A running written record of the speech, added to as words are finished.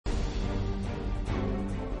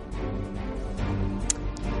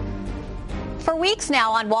For weeks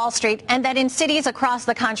now on Wall Street and then in cities across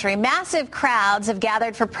the country, massive crowds have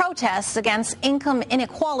gathered for protests against income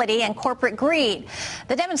inequality and corporate greed.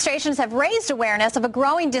 The demonstrations have raised awareness of a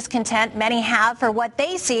growing discontent many have for what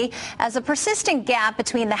they see as a persistent gap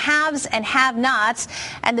between the haves and have-nots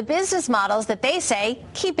and the business models that they say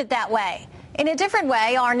keep it that way. In a different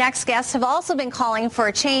way, our next guests have also been calling for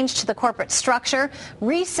a change to the corporate structure.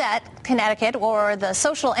 Reset Connecticut, or the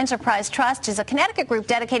Social Enterprise Trust, is a Connecticut group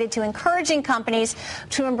dedicated to encouraging companies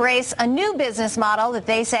to embrace a new business model that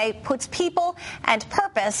they say puts people and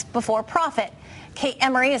purpose before profit. Kate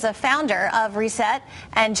Emery is a founder of Reset,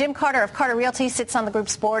 and Jim Carter of Carter Realty sits on the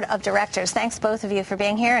group's board of directors. Thanks, both of you, for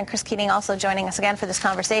being here, and Chris Keating also joining us again for this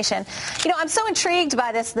conversation. You know, I'm so intrigued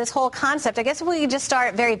by this whole concept. I guess if we could just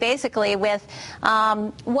start very basically with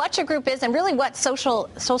what your group is and really what social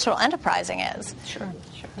enterprising is. Sure.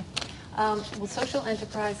 Well, social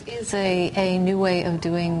enterprise is a new way of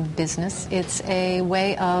doing business. It's a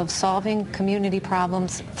way of solving community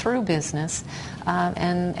problems through business.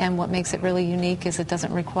 And what makes it really unique is it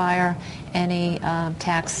doesn't require any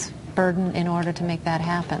tax burden in order to make that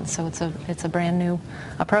happen. So it's a brand new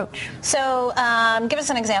approach. So give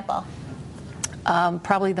us an example.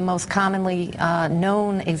 Probably the most commonly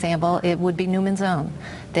known example, it would be Newman's Own.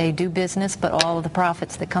 They do business, but all of the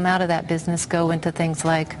profits that come out of that business go into things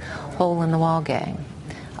like hole-in-the-wall gang.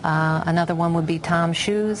 Another one would be Tom's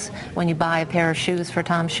Shoes. When you buy a pair of shoes for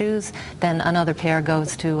Tom's Shoes, then another pair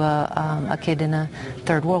goes to a kid in a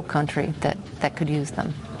third world country that could use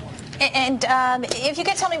them. And if you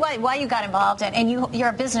could tell me why you got involved, and you're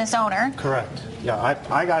a business owner. Correct. Yeah,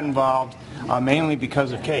 I got involved mainly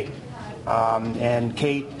because of Kate. And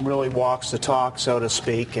Kate really walks the talk, so to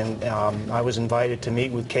speak, and I was invited to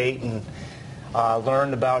meet with Kate and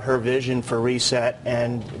learned about her vision for Reset,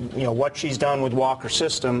 and what she's done with Walker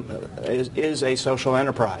System is a social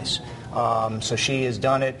enterprise. So she has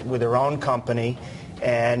done it with her own company,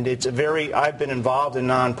 and I've been involved in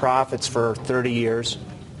nonprofits for 30 years,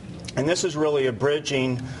 and this is really a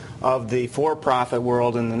bridging of the for-profit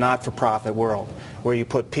world and the not-for-profit world, where you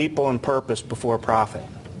put people and purpose before profit.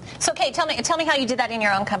 So, Kate, tell me how you did that in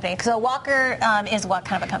your own company. So Walker is what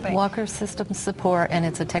kind of a company? Walker Systems Support, and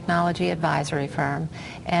it's a technology advisory firm.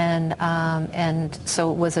 And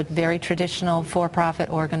so it was a very traditional for-profit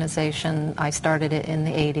organization. I started it in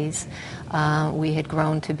the 80s. We had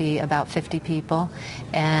grown to be about 50 people,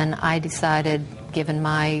 and I decided, given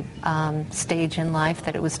my stage in life,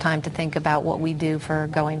 that it was time to think about what we do for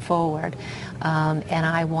going forward. And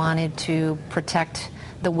I wanted to protect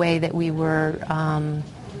the way that we were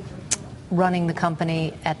running the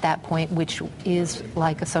company at that point, which is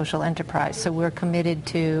like a social enterprise. So we're committed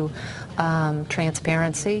to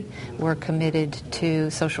transparency, we're committed to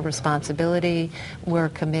social responsibility, we're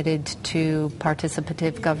committed to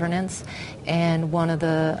participative governance, and one of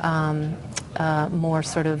the more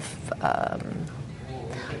sort of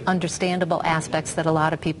understandable aspects that a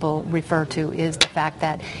lot of people refer to is the fact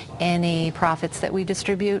that any profits that we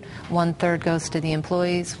distribute, 1/3 goes to the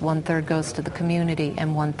employees, 1/3 goes to the community,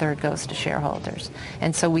 and 1/3 goes to shareholders.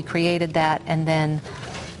 And so we created that and then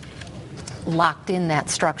locked in that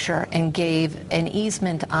structure and gave an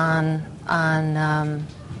easement on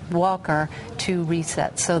Walker to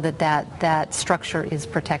Reset, so that structure is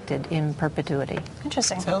protected in perpetuity.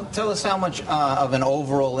 Interesting. Tell us how much of an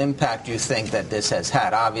overall impact you think that this has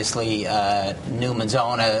had. Obviously, Newman's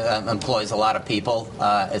Own employs a lot of people,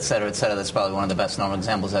 et cetera, et cetera. That's probably one of the best known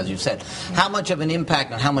examples, as you said. How much of an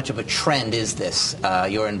impact and how much of a trend is this?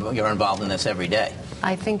 You're involved in this every day.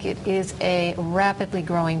 I think it is a rapidly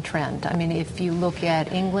growing trend. I mean, if you look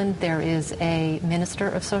at England, there is a Minister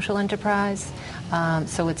of Social Enterprise.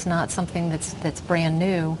 So it's not something that's brand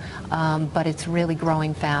new, but it's really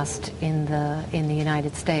growing fast in the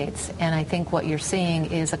United States. And I think what you're seeing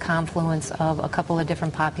is a confluence of a couple of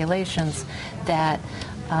different populations that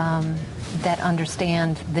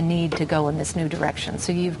understand the need to go in this new direction.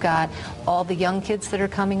 So you've got all the young kids that are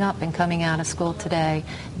coming up and coming out of school today.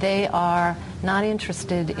 They are not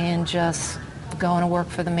interested in just going to work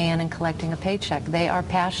for the man and collecting a paycheck. They are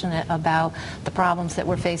passionate about the problems that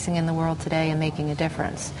we're facing in the world today and making a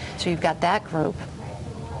difference. So you've got that group.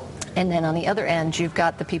 And then on the other end, you've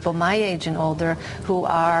got the people my age and older who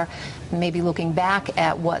are maybe looking back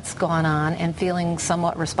at what's gone on and feeling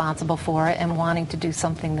somewhat responsible for it and wanting to do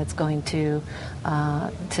something that's going to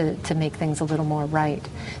make things a little more right.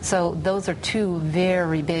 So those are two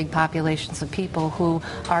very big populations of people who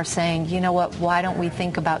are saying, you know what, why don't we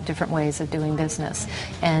think about different ways of doing business?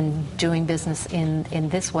 And doing business in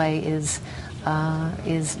this way is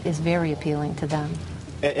very appealing to them.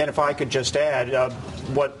 And if I could just add,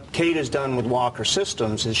 what Kate has done with Walker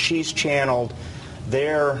Systems is she's channeled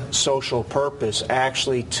their social purpose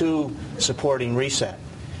actually to supporting Reset.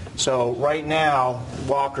 So right now,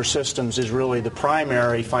 Walker Systems is really the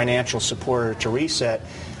primary financial supporter to Reset,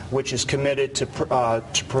 which is committed to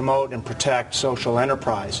promote and protect social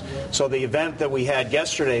enterprise. So the event that we had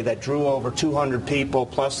yesterday that drew over 200 people,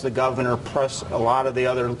 plus the governor, plus a lot of the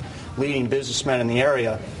other leading businessmen in the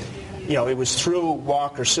area, it was through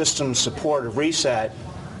Walker Systems' support of Reset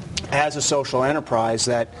as a social enterprise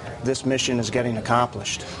that this mission is getting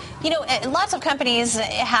accomplished. Lots of companies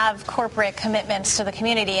have corporate commitments to the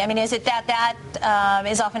community. I mean, is it that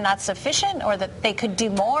is often not sufficient, or that they could do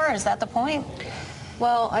more? Is that the point?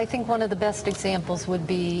 Well, I think one of the best examples would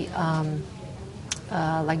be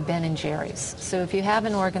like Ben & Jerry's. So if you have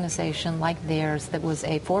an organization like theirs that was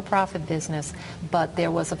a for-profit business, but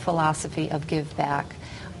there was a philosophy of give back,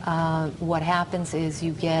 what happens is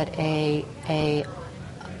you get a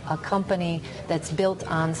company that's built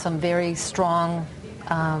on some very strong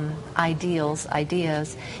ideas,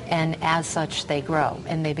 and as such they grow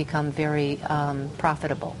and they become very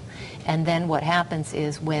profitable. And then what happens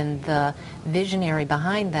is when the visionary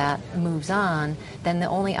behind that moves on, then the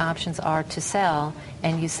only options are to sell,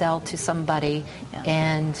 and you sell to somebody,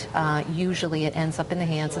 and usually it ends up in the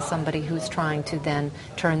hands of somebody who's trying to then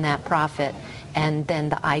turn that profit. And then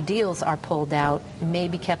the ideals are pulled out,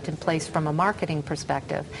 maybe kept in place from a marketing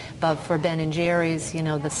perspective. But for Ben & Jerry's, the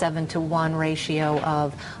 7-to-1 ratio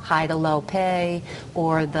of high to low pay,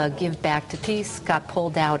 or the give back to peace got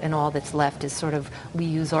pulled out, and all that's left is sort of we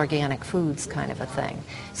use organic foods kind of a thing.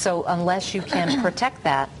 So unless you can protect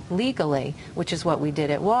that legally, which is what we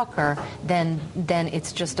did at Walker, then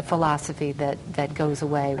it's just a philosophy that goes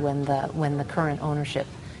away when the current ownership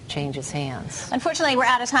changes hands. Unfortunately, we're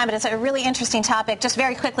out of time, but it's a really interesting topic. Just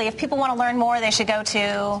very quickly, if people want to learn more, they should go to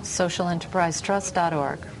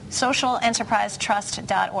socialenterprisetrust.org.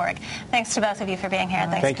 socialenterprisetrust.org. Thanks to both of you for being here.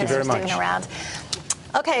 Thank you very much. Sticking around.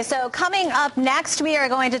 Okay, so coming up next, we are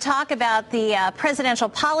going to talk about the presidential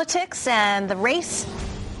politics and the race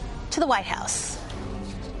to the White House.